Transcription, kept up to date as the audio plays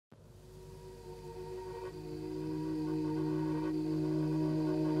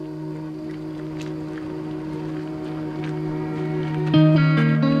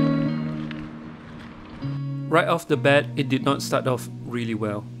Right off the bat, it did not start off really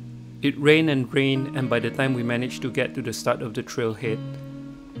well. It rained, and by the time we managed to get to the start of the trailhead,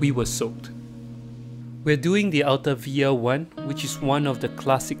 we were soaked. We're doing the Alta Via one, which is one of the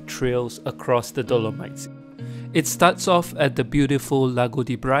classic trails across the Dolomites. It starts off at the beautiful Lago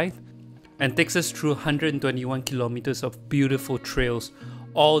di Bride and takes us through 121 kilometers of beautiful trails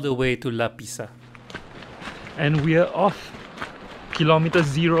all the way to La Pisa. And we are off kilometer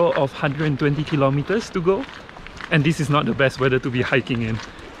 0 of 120 kilometers to go. And this is not the best weather to be hiking in.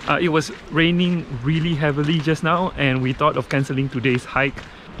 It was raining really heavily just now and we thought of cancelling today's hike.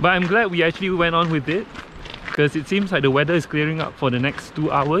 But I'm glad we actually went on with it because it seems like the weather is clearing up for the next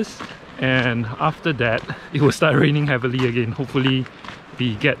 2 hours. And after that, it will start raining heavily again. Hopefully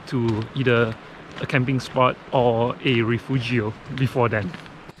we get to either a camping spot or a refugio before then.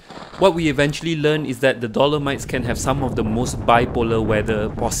 What we eventually learned is that the Dolomites can have some of the most bipolar weather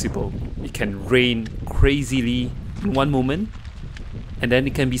possible. It can rain crazily in one moment, and then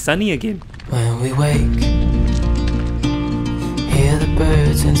it can be sunny again. When we wake, hear the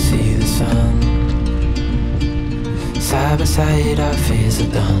birds and see the sun. Side by side our fears are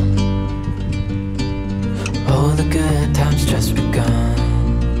done. Oh, the good times just begun.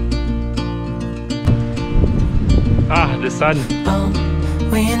 Ah, the sun.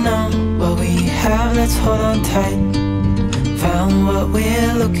 We know what we have, let's hold on tight. Found what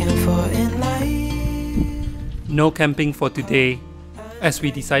we're looking for in life. No camping for today, as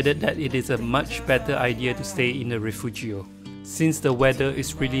we decided that it is a much better idea to stay in a refugio, since the weather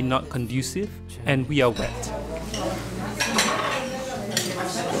is really not conducive and we are wet.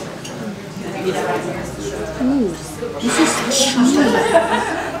 Ooh, this is cheese.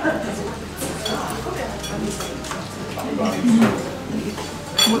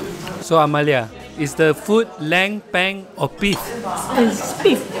 So Amalia, is the food lang, pang or beef? It's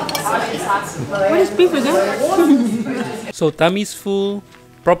beef. What is beef again? So tummy's full,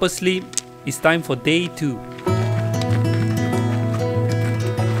 proper sleep, it's time for day 2.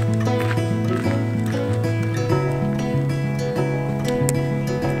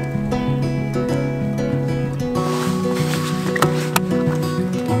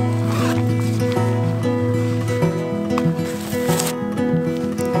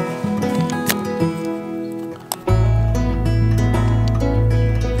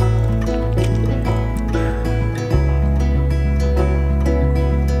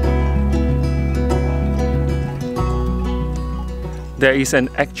 There is an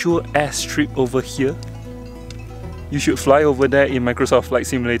actual airstrip over here. You should fly over there in Microsoft Flight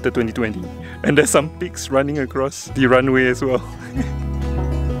Simulator 2020. And there's some pigs running across the runway as well.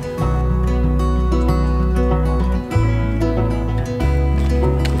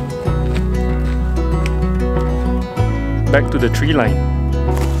 Back to the tree line.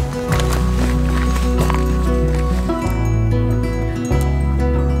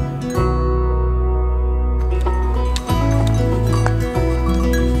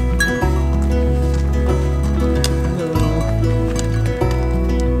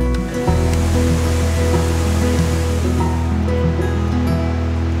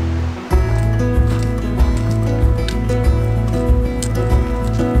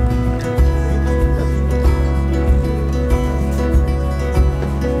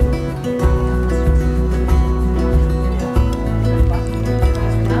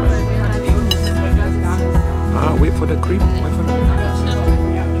 Wait for the cream. Wait for the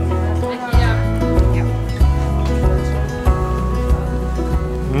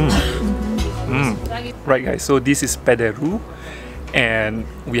Right guys, so this is Pederu and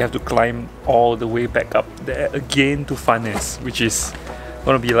we have to climb all the way back up there again to Fanes, which is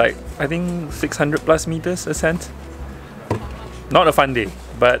gonna be like, I think 600 plus meters ascent. Not a fun day,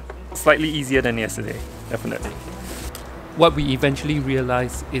 but slightly easier than yesterday, definitely. What we eventually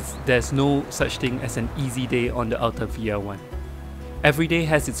realized is there's no such thing as an easy day on the Alta Via one. Every day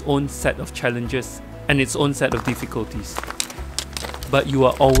has its own set of challenges and its own set of difficulties. But you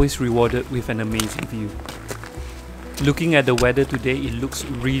are always rewarded with an amazing view. Looking at the weather today, it looks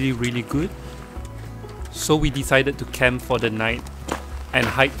really good. So we decided to camp for the night and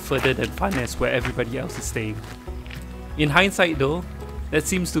hike further than Fanes where everybody else is staying. In hindsight though, that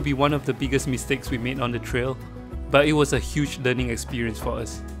seems to be one of the biggest mistakes we made on the trail, but it was a huge learning experience for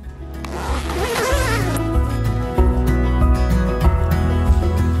us.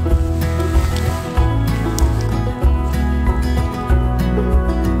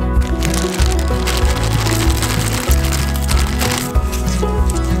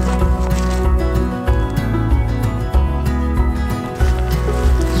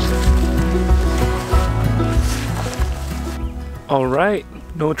 Alright,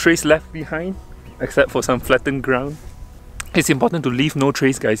 no trace left behind. except for some flattened ground. It's important to leave no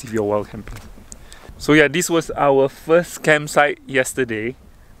trace, guys, if you're wild camping. So yeah, this was our first campsite yesterday.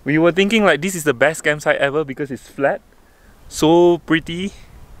 We were thinking like this is the best campsite ever because it's flat, so pretty.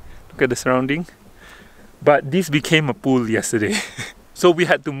 Look at the surrounding. But this became a pool yesterday. So we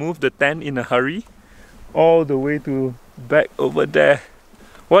had to move the tent in a hurry all the way to back over there.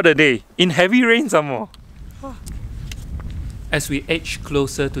 What a day! In heavy rain some more. As we edged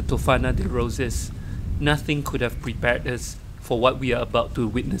closer to Tofana de Roses, nothing could have prepared us for what we are about to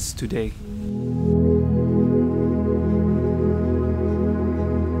witness today.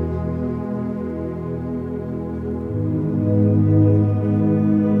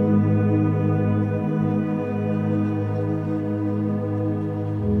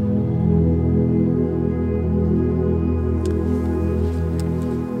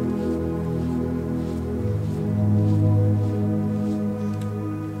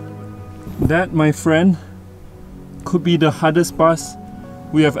 That, my friend, could be the hardest pass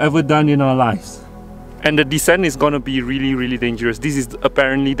we have ever done in our lives. And the descent is gonna be really, really dangerous. This is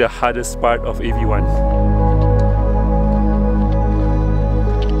apparently the hardest part of AV1.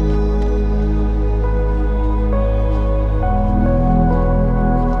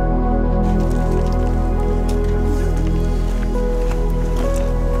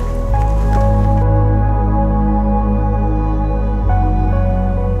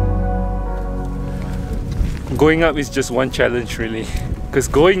 Going up is just one challenge really, because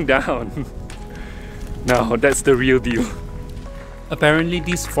going down, no, that's the real deal. Apparently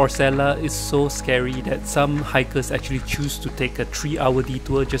this Forcella is so scary that some hikers actually choose to take a 3-hour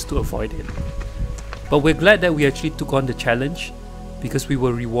detour just to avoid it. But we're glad that we actually took on the challenge because we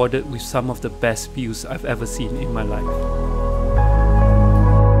were rewarded with some of the best views I've ever seen in my life.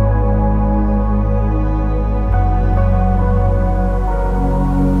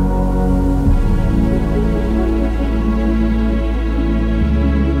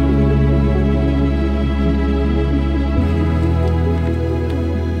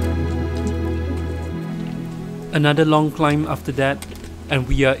 Another long climb after that, and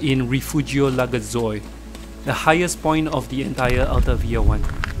we are in Rifugio Lagazzoi, the highest point of the entire Alta Via one.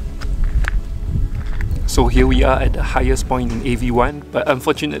 So here we are at the highest point in AV1, but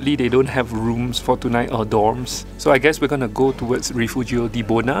unfortunately they don't have rooms for tonight or dorms. So I guess we're gonna go towards Rifugio di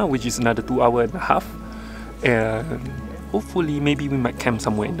Bona, which is another 2.5 hours. And hopefully maybe we might camp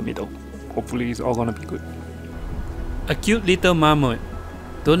somewhere in the middle. Hopefully it's all gonna be good. A cute little marmot.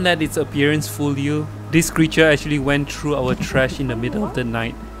 Don't let its appearance fool you. This creature actually went through our trash in the middle of the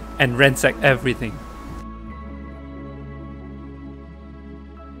night and ransacked everything.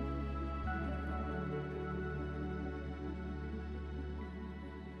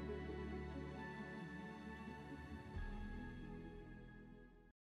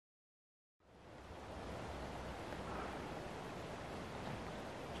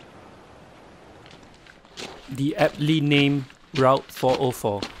 The aptly named Route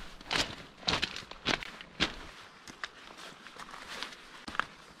 404.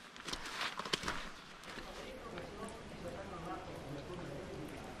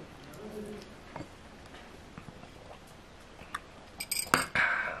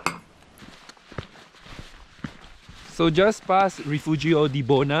 So just past Rifugio di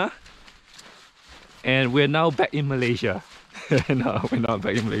Bona, and we're now back in Malaysia. No, we're not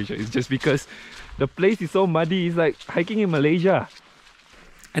back in Malaysia. It's just because the place is so muddy. It's like hiking in Malaysia.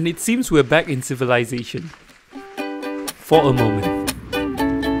 And it seems we're back in civilization. For a moment.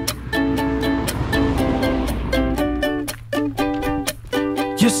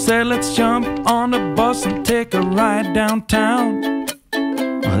 You said let's jump on the bus and take a ride downtown.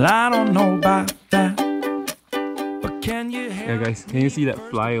 Well, I don't know about that. But can you hear? Yeah guys, can you see that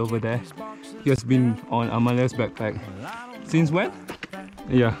fly over there? He has been on Amalia's backpack. Since when?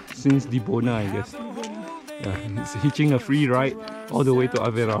 Yeah, since Di Bona, I guess. Yeah, he's hitching a free ride all the way to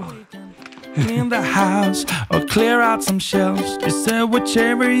Averao. In the house or clear out some shelves. You said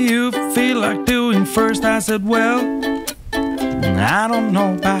whichever you feel like doing first. I said, well, I don't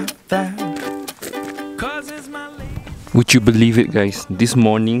know about that. 'Cause it's my Would you believe it, guys? This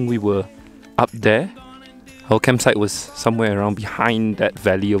morning we were up there. Our campsite was somewhere around behind that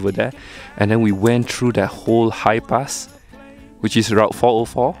valley over there, and then we went through that whole high pass, which is Route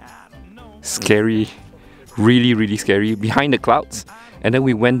 404. Scary, really, really scary, behind the clouds. And then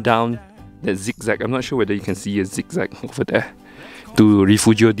we went down that zigzag. I'm not sure whether you can see a zigzag over there to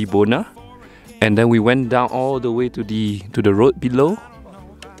Rifugio di Bona, and then we went down all the way to the road below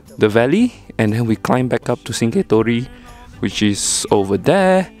the valley, and then we climbed back up to Sinketori, which is over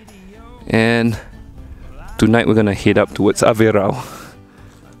there. And tonight we're gonna head up towards Averao.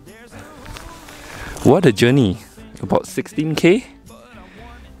 What a journey! About 16k?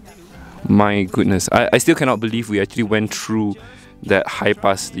 My goodness, I still cannot believe we actually went through that high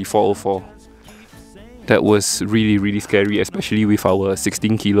pass, the 404. That was really scary, especially with our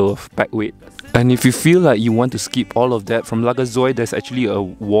 16 kilo of pack weight. And if you feel like you want to skip all of that, from Lavalier there's actually a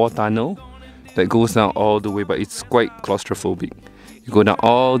war tunnel that goes down all the way, but it's quite claustrophobic. You go down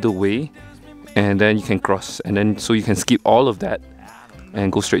all the way and then you can cross, and then so you can skip all of that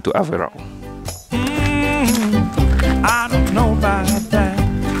and go straight to Averao. I don't know about that.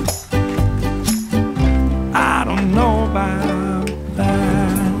 I don't know about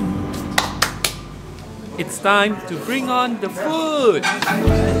that. It's time to bring on the food! Oh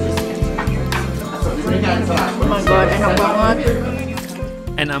my god, enak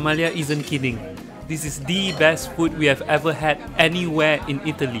banget. And Amalia isn't kidding. This is the best food we have ever had anywhere in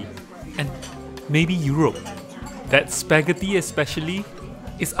Italy. And maybe Europe. That spaghetti especially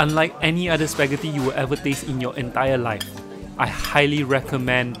is unlike any other spaghetti you will ever taste in your entire life. I highly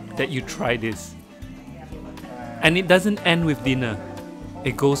recommend that you try this. And it doesn't end with dinner.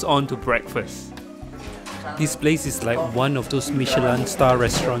 It goes on to breakfast. This place is like one of those Michelin star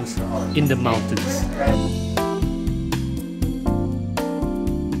restaurants in the mountains.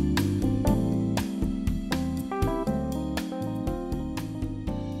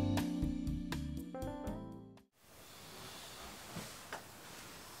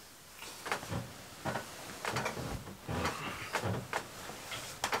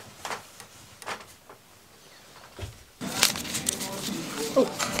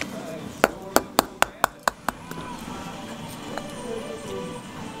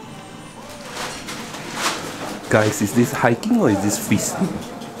 Guys, is this hiking or is this feasting?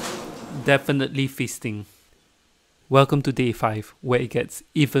 Definitely feasting. Welcome to day 5, where it gets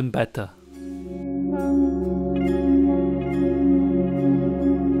even better.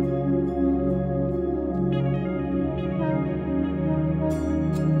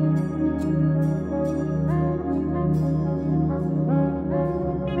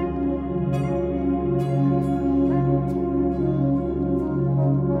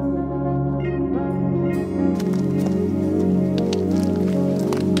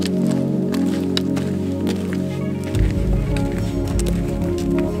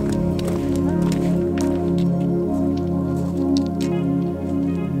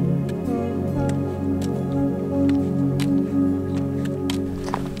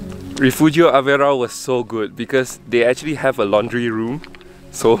 Refugio Averao was so good because they actually have a laundry room.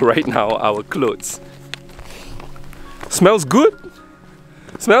 So right now our clothes smells good.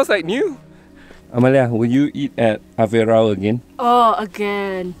 Smells like new. Amalia, will you eat at Averao again? Oh,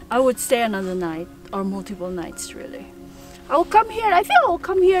 again. I would stay another night or multiple nights really. I will come here. I think I will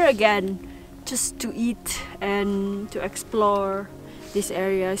come here again just to eat and to explore. This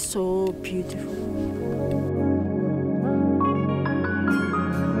area is so beautiful.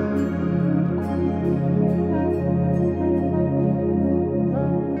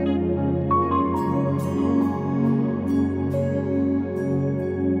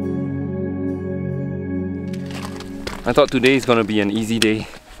 I thought today is gonna be an easy day,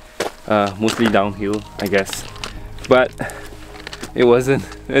 mostly downhill, I guess, but it wasn't.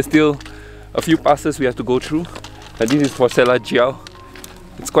 There's still a few passes we have to go through. This is for Jiao.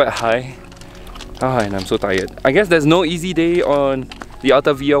 It's quite high, and I'm so tired. I guess there's no easy day on the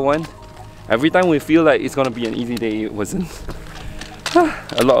Alta Via one. Every time we feel like it's gonna be an easy day, it wasn't.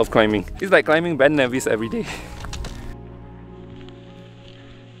 A lot of climbing. It's like climbing Ben Nevis every day.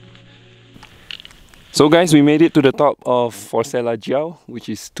 So guys, we made it to the top of Forcella Jiao, which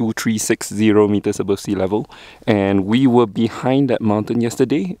is 2360 meters above sea level, and we were behind that mountain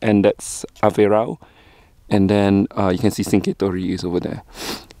yesterday, and that's Averao, and then you can see Cinquetori is over there.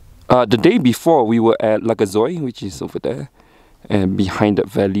 The day before we were at Lavalier, which is over there, and behind that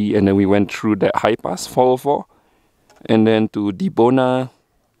valley, and then we went through that high pass 404, and then to Dibona,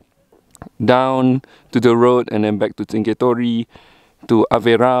 down to the road, and then back to Cinquetori, to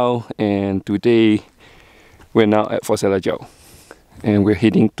Averao, and today we're now at Forcella Jiao, and we're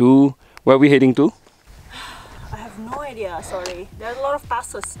heading to, where are we heading to? I have no idea, sorry. There are a lot of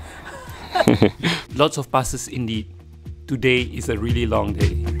passes. Lots of passes indeed. Today is a really long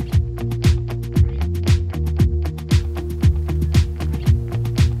day.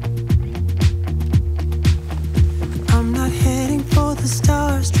 I'm not heading for the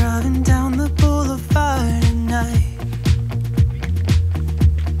stars, driving down the boulevard at night.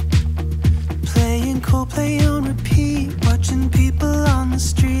 Play on repeat, watching people on the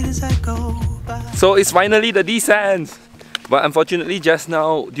street as I go by. So it's finally the descent! But unfortunately just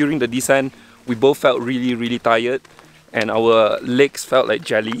now during the descent we both felt really tired and our legs felt like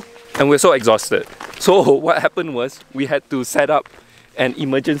jelly. and we're so exhausted. So what happened was we had to set up an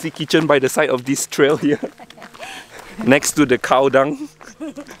emergency kitchen by the side of this trail here next to the cow dung.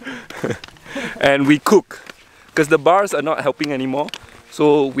 And we cook because the bars are not helping anymore.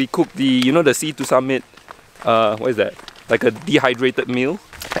 So we cook the, you know, the Sea to Summit, what is that? Like a dehydrated meal.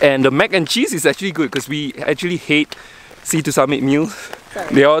 And the mac and cheese is actually good because we actually hate Sea to Summit meals.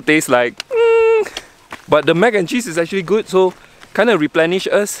 Sorry. They all taste like but the mac and cheese is actually good, so kind of replenish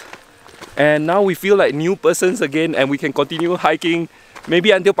us. And now we feel like new persons again, and we can continue hiking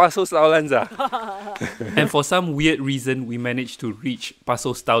maybe until Paso Staulanza. And for some weird reason, we managed to reach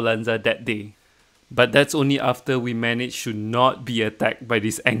Paso Staulanza that day. But that's only after we managed to not be attacked by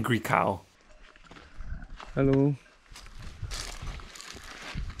this angry cow. Hello.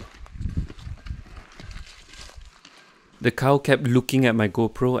 The cow kept looking at my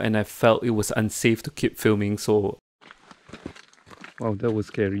GoPro and I felt it was unsafe to keep filming, so... Wow, that was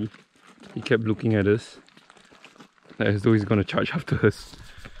scary. He kept looking at us as though he's gonna charge after us.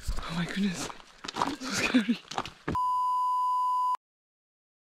 Oh my goodness, so scary.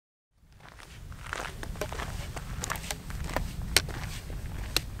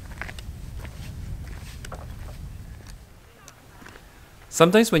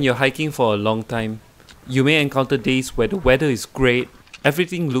 Sometimes when you're hiking for a long time, you may encounter days where the weather is great,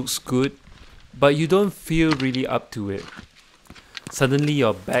 everything looks good, but you don't feel really up to it. Suddenly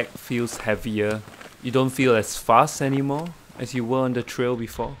your back feels heavier, you don't feel as fast anymore as you were on the trail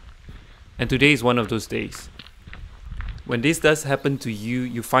before. And today is one of those days. When this does happen to you,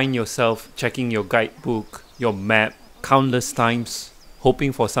 you find yourself checking your guidebook, your map, countless times,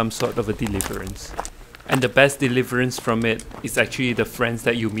 hoping for some sort of a deliverance. And the best deliverance from it is actually the friends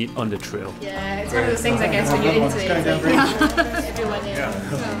that you meet on the trail. Yeah, it's one of those things, I guess, when you're into it, it's like, everyone is.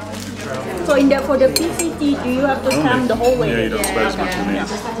 So for the PCT, do you have to camp the whole way?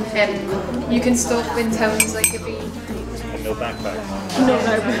 And you can stop in towns like if No backpack. No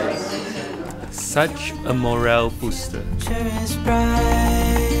backpack. Such a morale booster. Is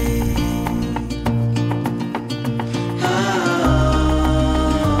bright.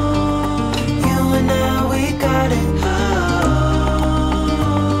 You and I, we got it.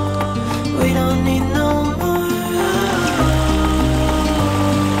 We don't need no more.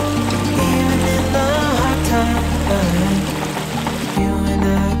 Even in the hard times, you and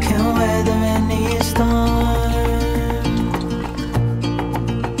I can weather any storm.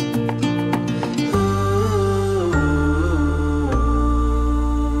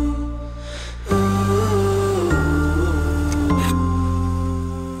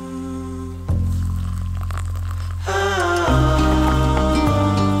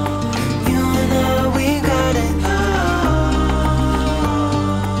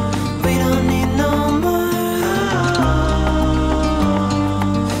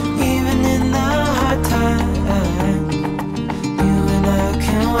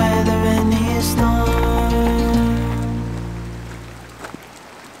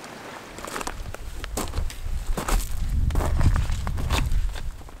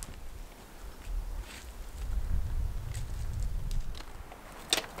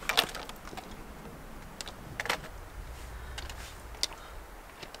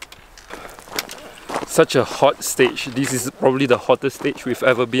 Such a hot stage. This is probably the hottest stage we've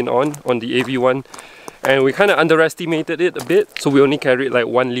ever been on the AV1, and we kind of underestimated it a bit, so we only carried like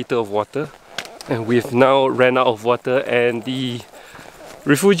 1 liter of water, and we've now ran out of water, and the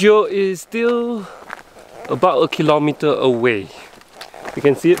Refugio is still about 1 kilometer away. You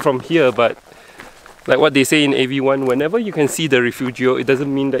can see it from here, but like what they say in AV1, whenever you can see the Refugio, it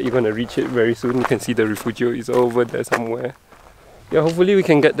doesn't mean that you're going to reach it very soon. You can see the Refugio is over there somewhere. Yeah, hopefully we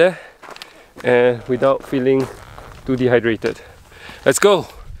can get there and without feeling too dehydrated. Let's go!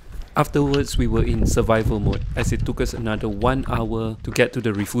 Afterwards, we were in survival mode as it took us another 1 hour to get to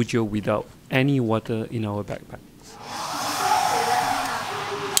the Refugio without any water in our backpacks.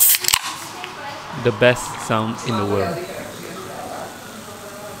 The best sound in the world.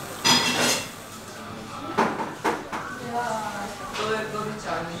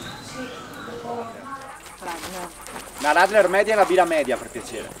 Una Radler media e una Villa media per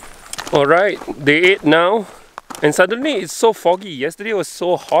piacere. Alright, day 8 now, and suddenly it's so foggy. Yesterday was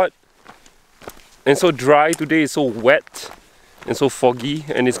so hot and so dry. Today is so wet and so foggy,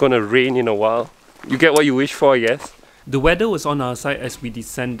 and it's gonna rain in a while. You get what you wish for, I guess. The weather was on our side as we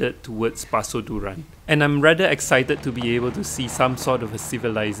descended towards Paso Duran, and I'm rather excited to be able to see some sort of a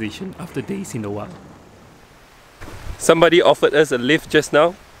civilization after days in the wild. Somebody offered us a lift just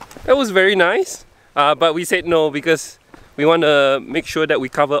now. That was very nice, but we said no because we want to make sure that we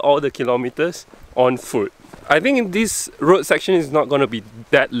cover all the kilometers on foot. I think this road section is not going to be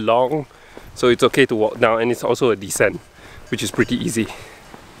that long, so it's okay to walk down, and it's also a descent, which is pretty easy.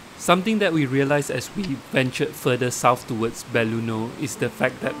 Something that we realized as we ventured further south towards Belluno is the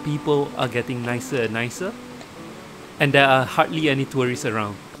fact that people are getting nicer and nicer, and there are hardly any tourists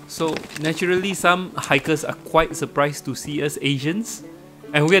around. So naturally, some hikers are quite surprised to see us Asians,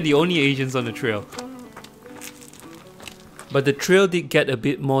 and we are the only Asians on the trail. But the trail did get a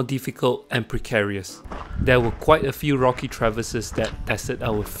bit more difficult and precarious. There were quite a few rocky traverses that tested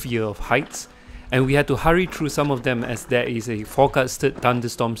our fear of heights, and we had to hurry through some of them as there is a forecasted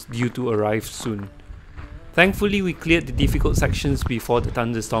thunderstorms due to arrive soon. Thankfully, we cleared the difficult sections before the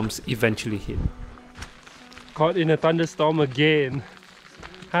thunderstorms eventually hit. Caught in a thunderstorm again.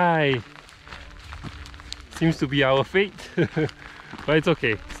 Hi. Seems to be our fate. But it's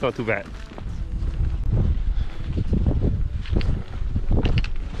okay, it's not too bad.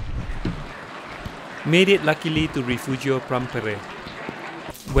 Made it luckily to Refugio Prampere,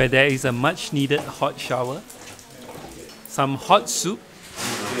 where there is a much needed hot shower, some hot soup,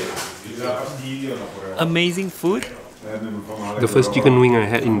 amazing food, The first chicken wing I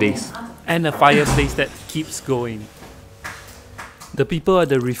had in days. and a fireplace that keeps going. The people at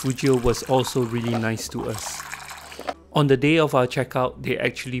the Refugio was also really nice to us. On the day of our checkout, they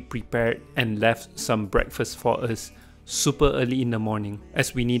actually prepared and left some breakfast for us super early in the morning,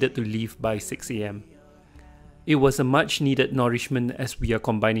 as we needed to leave by 6 AM. It was a much needed nourishment as we are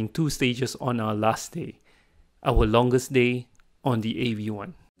combining 2 stages on our last day, our longest day on the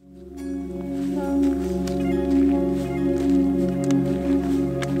AV1.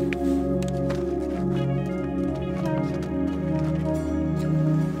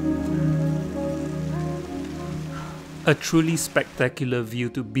 A truly spectacular view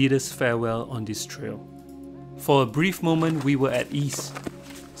to bid us farewell on this trail. For a brief moment we were at ease,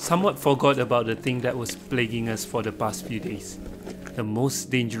 somewhat forgot about the thing that was plaguing us for the past few days. The most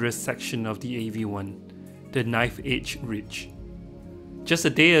dangerous section of the AV1, the Knife Edge Ridge. Just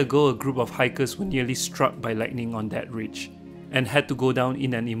a day ago, a group of hikers were nearly struck by lightning on that ridge and had to go down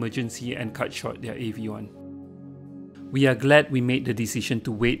in an emergency and cut short their AV1. We are glad we made the decision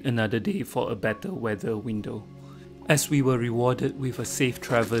to wait another day for a better weather window, as we were rewarded with a safe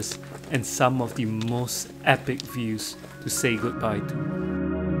traverse and some of the most epic views to say goodbye to.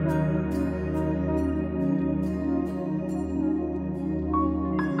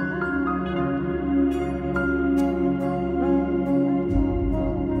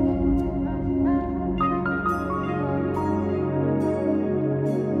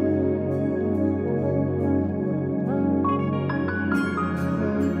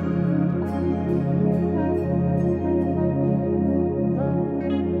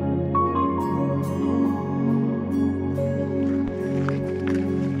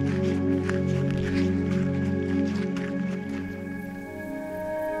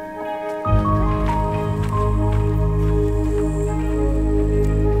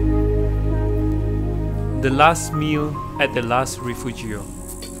 The last meal at the last Refugio.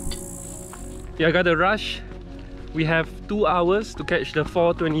 Yeah, I got a rush. We have 2 hours to catch the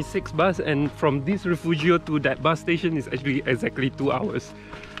 4:26 bus, and from this Refugio to that bus station is actually exactly 2 hours.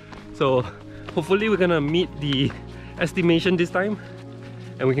 So hopefully we're gonna meet the estimation this time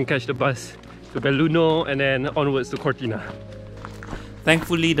and we can catch the bus to Belluno and then onwards to Cortina.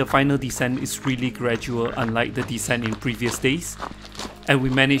 Thankfully, the final descent is really gradual, unlike the descent in previous days, and we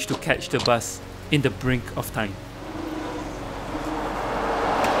managed to catch the bus in the brink of time.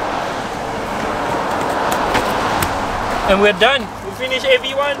 And we're done! We finished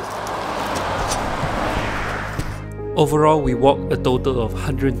AV1! Overall, we walked a total of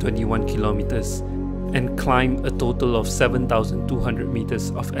 121 kilometers and climbed a total of 7,200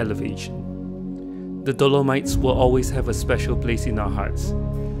 meters of elevation. The Dolomites will always have a special place in our hearts.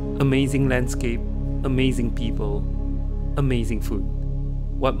 Amazing landscape, amazing people, amazing food.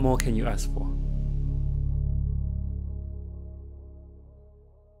 What more can you ask for?